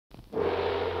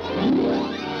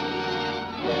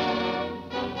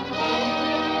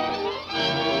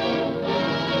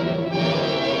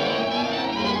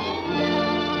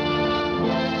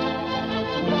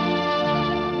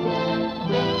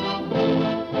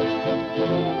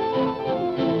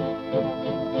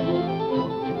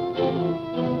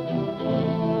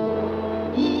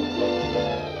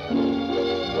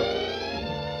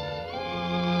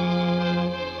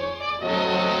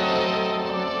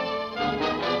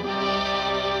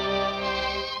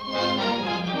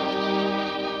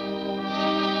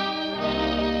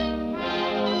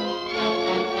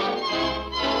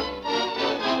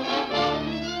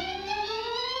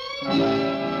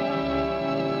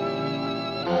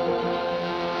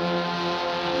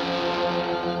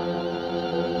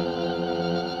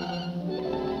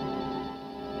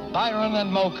Byron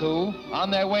and Moku,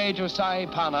 on their way to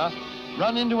Saipana,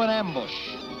 run into an ambush.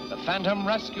 The Phantom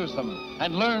rescues them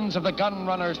and learns of the gun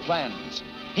runner's plans.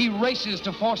 He races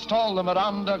to forestall them at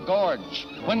Onda Gorge,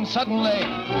 when suddenly...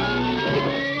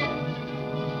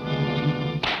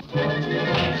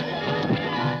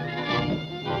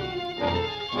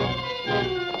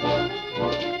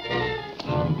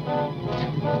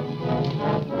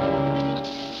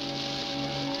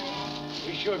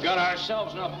 We sure got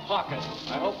ourselves in a pocket.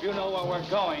 I hope you know where we're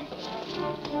going.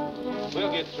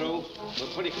 We'll get through.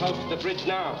 We're pretty close to the bridge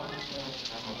now.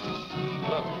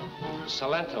 Look,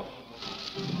 Salento.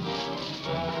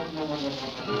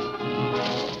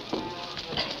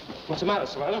 What's the matter,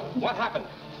 Salento? What happened?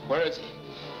 Where is he?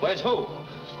 Where's who?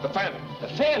 The Phantom. The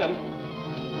Phantom?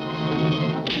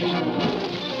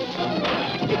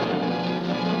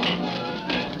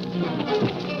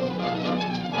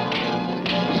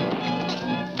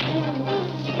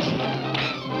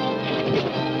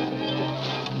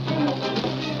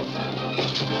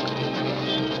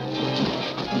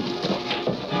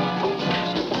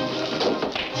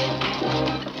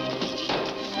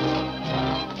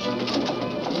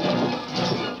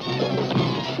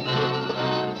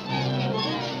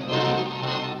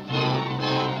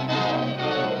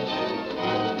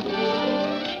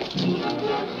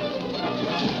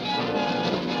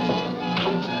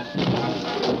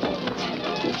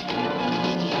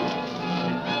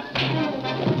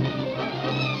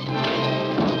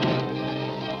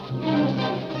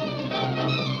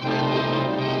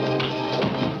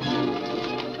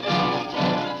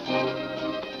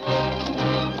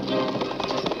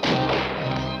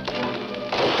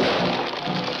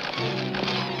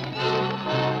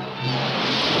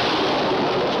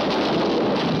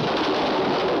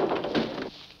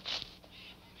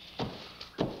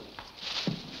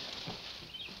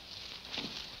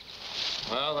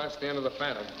 The end of the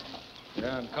Phantom.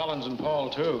 Yeah, and Collins and Paul,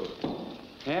 too.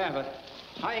 Yeah, but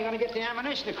how are you going to get the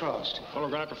ammunition across? Well, we're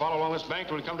going to have to follow along this bank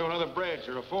till we come to another bridge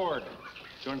or a ford.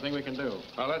 It's the only thing we can do.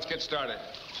 Well, let's get started.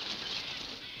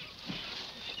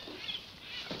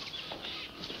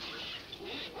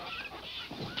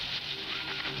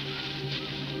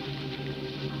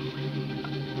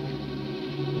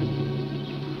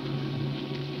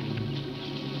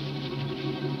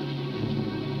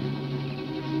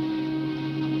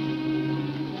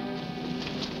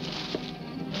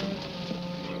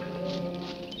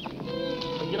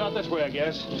 This way, I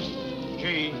guess.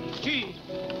 G. G.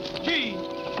 G.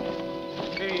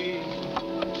 G.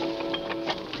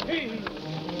 G.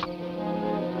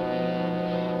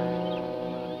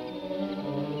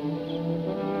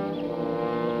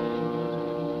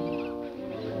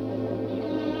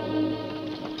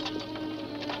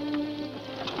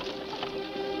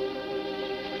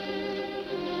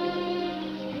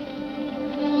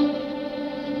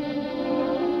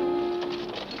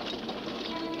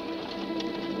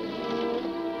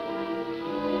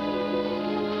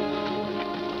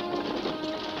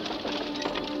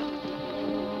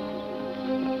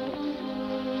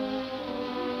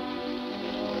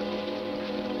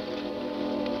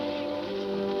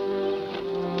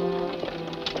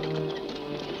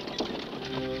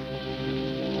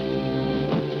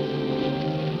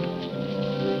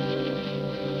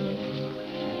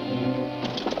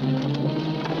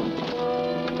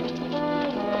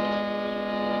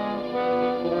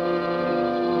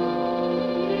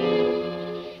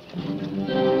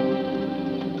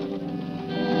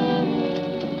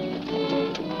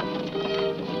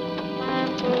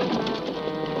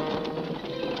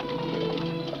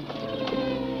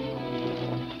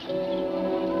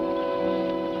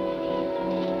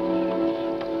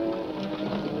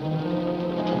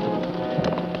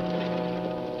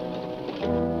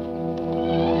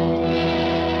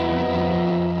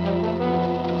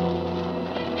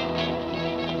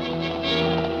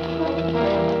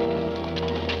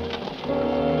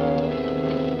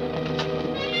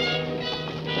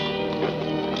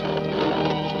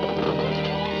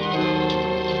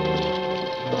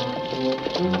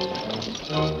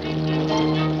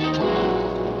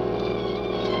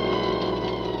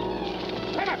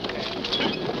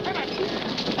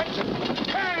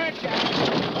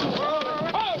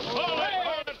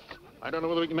 I don't know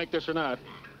whether we can make this or not.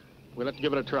 We'll have to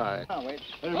give it a try. Oh, wait.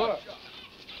 Hey, look.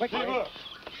 Quick, look.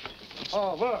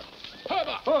 Oh, look.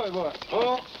 Oh, look.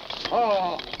 Oh.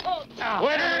 Oh.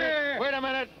 Wait a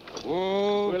minute.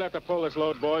 Whoa. We'll have to pull this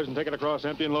load, boys, and take it across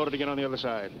empty and load it again on the other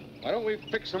side. Why don't we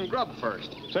fix some grub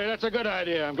first? Say, that's a good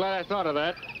idea. I'm glad I thought of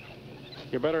that.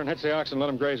 You better hitch the ox and let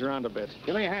them graze around a bit.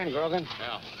 Give me a hand, Grogan.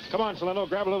 Yeah. Come on, Salento,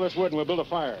 grab a little of this wood and we'll build a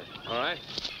fire. All right.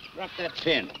 Drop that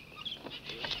pin.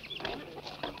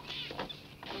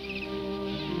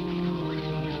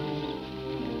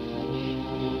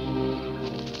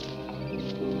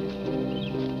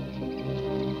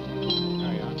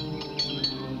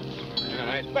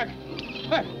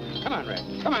 Hey, come on, Red.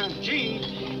 Come on,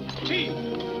 Gene. Gene.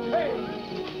 Hey.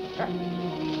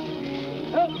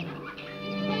 Help.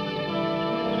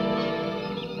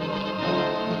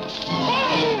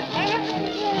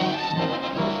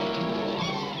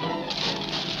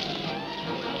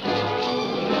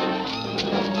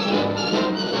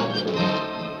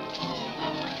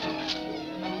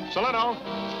 Stiletto!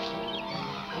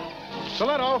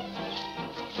 Stiletto!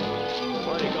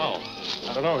 Where'd he go?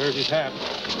 I don't know. Here's his hat.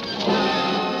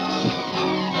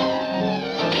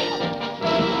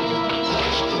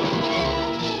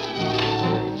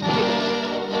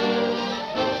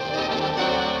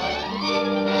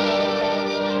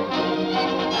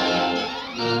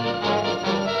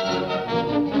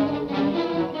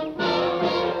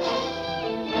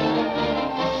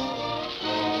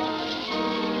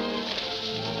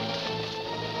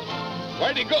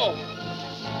 Where'd he go?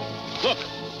 Look,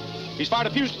 he's fired a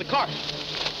fuse to the cart.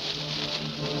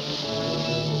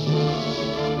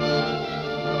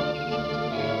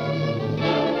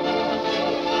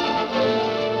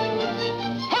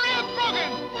 Hurry up,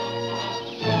 Brogan!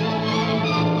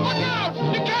 Look out!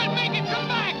 You can't make it! Come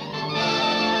back!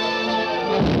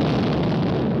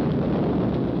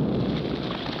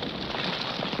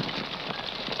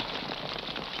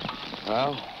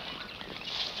 Well,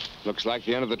 looks like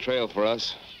the end of the trail for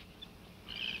us.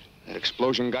 That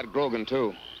explosion got Grogan,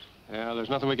 too. Yeah, there's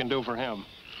nothing we can do for him.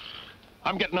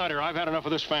 I'm getting out of here. I've had enough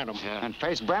of this Phantom. Yeah. And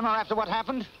face Bremer after what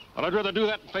happened? Well, I'd rather do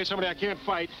that than face somebody I can't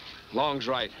fight. Long's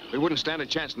right. We wouldn't stand a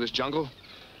chance in this jungle.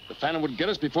 The Phantom would get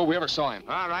us before we ever saw him.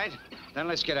 All right. Then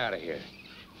let's get out of here.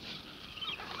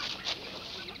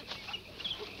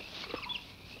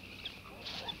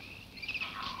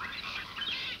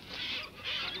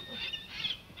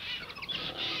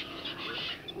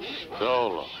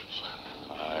 Zolo.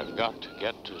 I've got to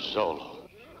get to Zolo.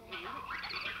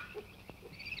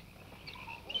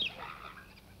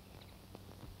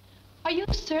 Are you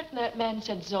certain that man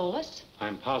said Zolas?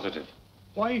 I'm positive.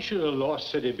 Why should a lost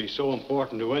city be so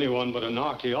important to anyone but an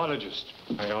archaeologist?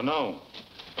 I don't know.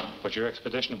 But your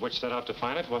expedition which set out to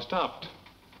find it was stopped.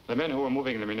 The men who were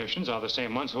moving the munitions are the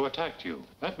same ones who attacked you.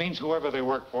 That means whoever they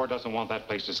work for doesn't want that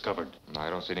place discovered. I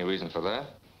don't see any reason for that.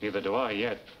 Neither do I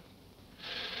yet.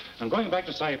 I'm going back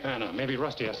to Saipana. Maybe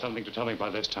Rusty has something to tell me by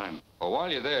this time. Well,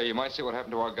 while you're there, you might see what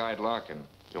happened to our guide Larkin.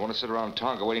 You don't want to sit around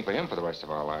Tonga waiting for him for the rest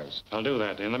of our lives. I'll do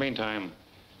that. In the meantime,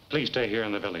 please stay here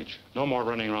in the village. No more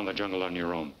running around the jungle on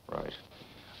your own. Right.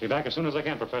 Be back as soon as I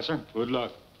can, Professor. Good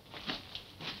luck.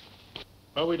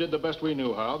 Well, we did the best we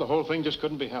knew how. The whole thing just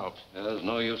couldn't be helped. There's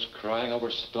no use crying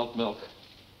over spilt milk.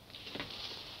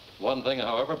 One thing,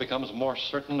 however, becomes more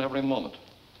certain every moment.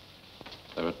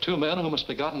 There are two men who must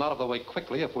be gotten out of the way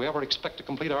quickly if we ever expect to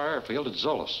complete our airfield at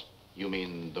Zolas. You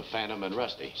mean the Phantom and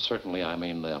Rusty? Certainly, I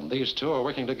mean them. These two are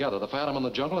working together, the Phantom in the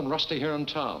jungle and Rusty here in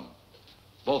town.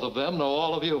 Both of them know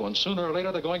all of you, and sooner or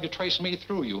later they're going to trace me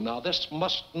through you. Now, this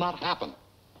must not happen.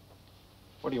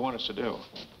 What do you want us to do?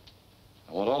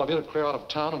 I want all of you to clear out of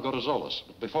town and go to Zolas.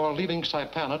 But before leaving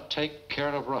Saipana, take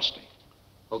care of Rusty.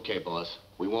 Okay, boss.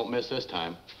 We won't miss this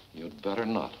time. You'd better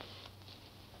not.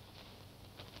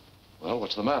 Well,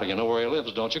 what's the matter? You know where he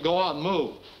lives, don't you? Go on,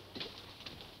 move.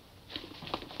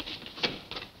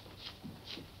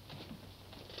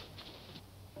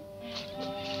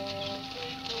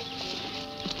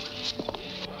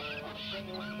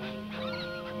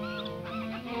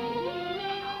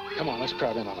 Come on, let's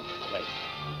crowd in on him. Wait.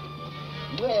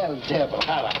 Well, devil,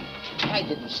 I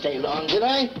didn't stay long, did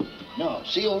I? No,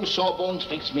 see, old Sawbones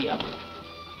fixed me up.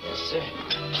 Yes, sir.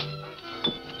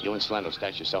 You and Slendo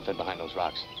stash yourself in behind those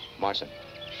rocks. Marson,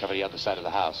 cover the other side of the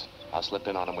house. I'll slip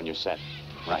in on him when you're set.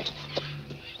 Right.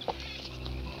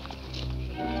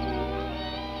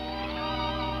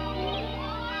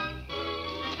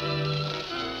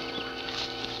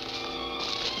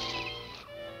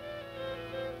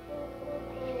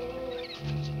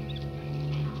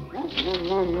 What's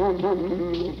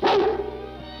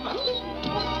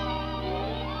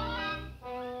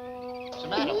the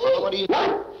matter, fella? What are you...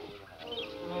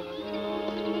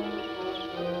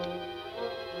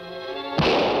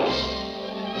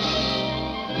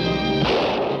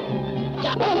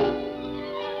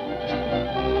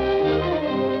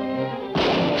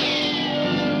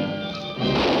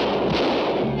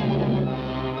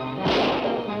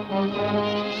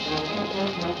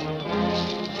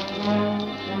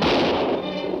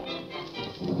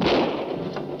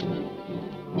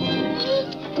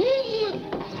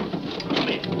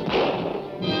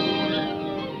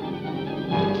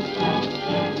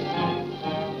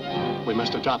 We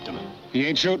must have dropped him. He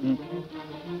ain't shooting.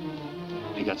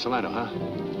 He got Solano, huh?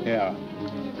 Yeah.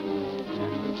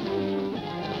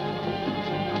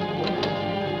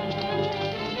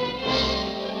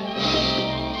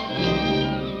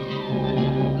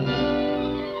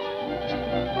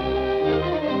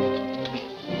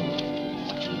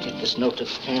 This note to the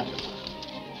Phantom.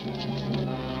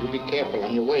 You be careful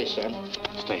on your way, son.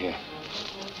 Stay here.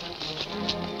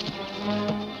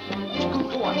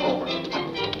 Go on over.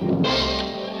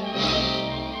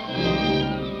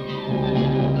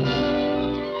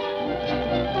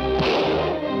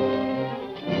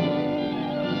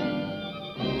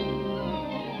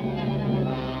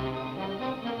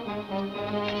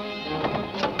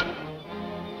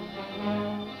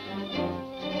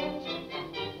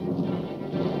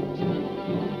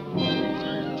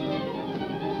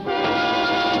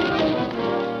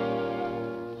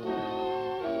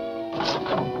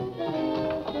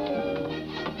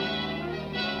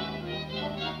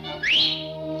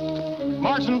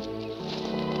 Marson!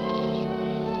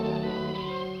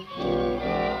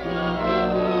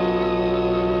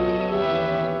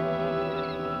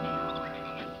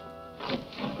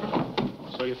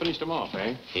 So you finished him off,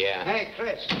 eh? Yeah. Hey,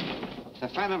 Chris. The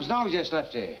Phantom's dog just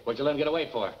left here. What'd you let him get away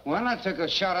for? Well, I took a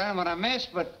shot at him when I missed,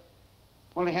 but...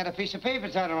 Well, he had a piece of paper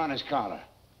tied around his collar.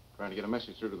 Trying to get a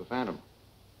message through to the Phantom.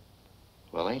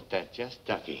 Well, ain't that just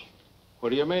ducky? What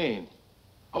do you mean?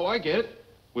 Oh, I get it.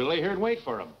 We'll lay here and wait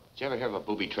for him. Did you ever hear of a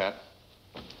booby trap?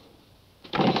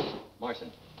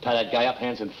 Marson, tie that guy up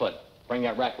hands and foot. Bring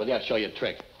that rack with you. I'll show you a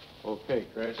trick. Okay,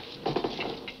 Chris.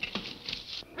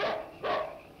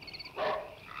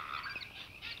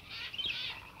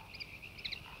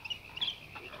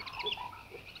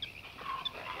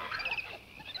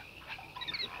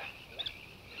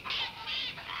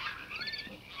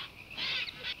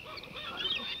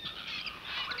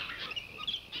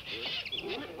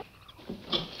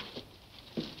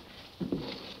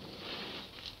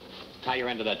 Tie your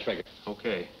end to that trigger.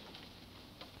 Okay.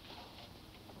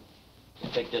 You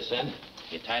take this end,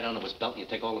 you tie it onto his belt, and you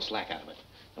take all the slack out of it.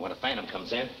 And when a Phantom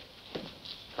comes in,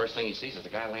 first thing he sees is the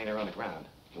guy laying there on the ground.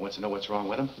 He wants to know what's wrong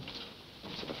with him.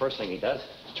 So the first thing he does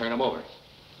is turn him over,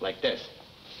 like this.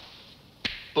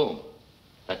 Boom.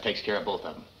 That takes care of both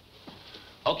of them.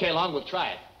 Okay, Long, we'll try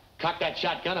it. Cock that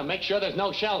shotgun and make sure there's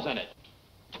no shells in it.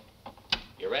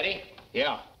 You ready?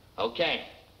 Yeah. Okay.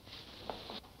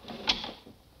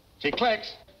 She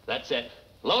clicks. That's it.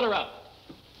 Load her up.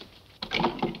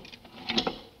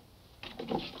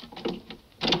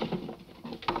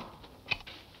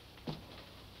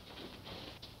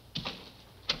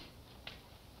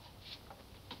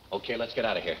 Okay, let's get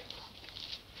out of here.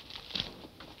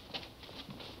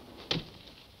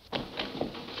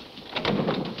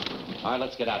 All right,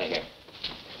 let's get out of here.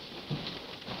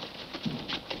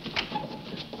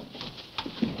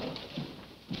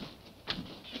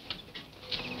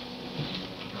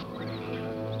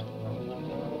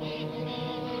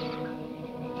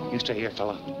 You stay here,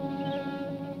 fella.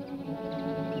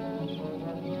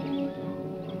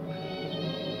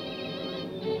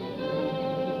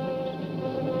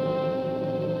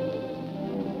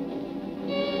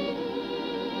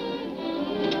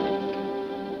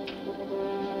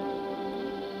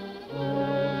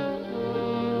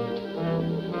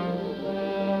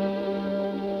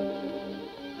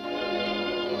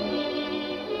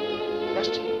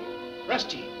 Rusty.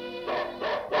 Rusty.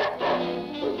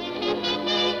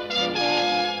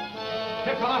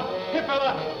 Here, fella! Here,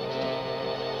 fella!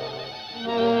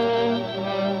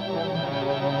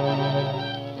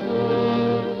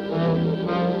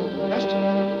 Rusty.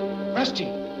 Rusty.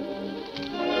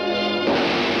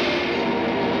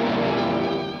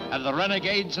 Have the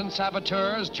renegades and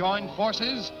saboteurs joined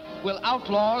forces? Will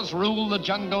outlaws rule the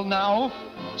jungle now?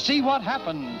 See what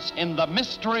happens in The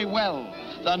Mystery Well,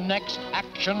 the next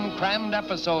action-crammed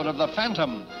episode of The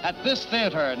Phantom at this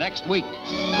theater next week.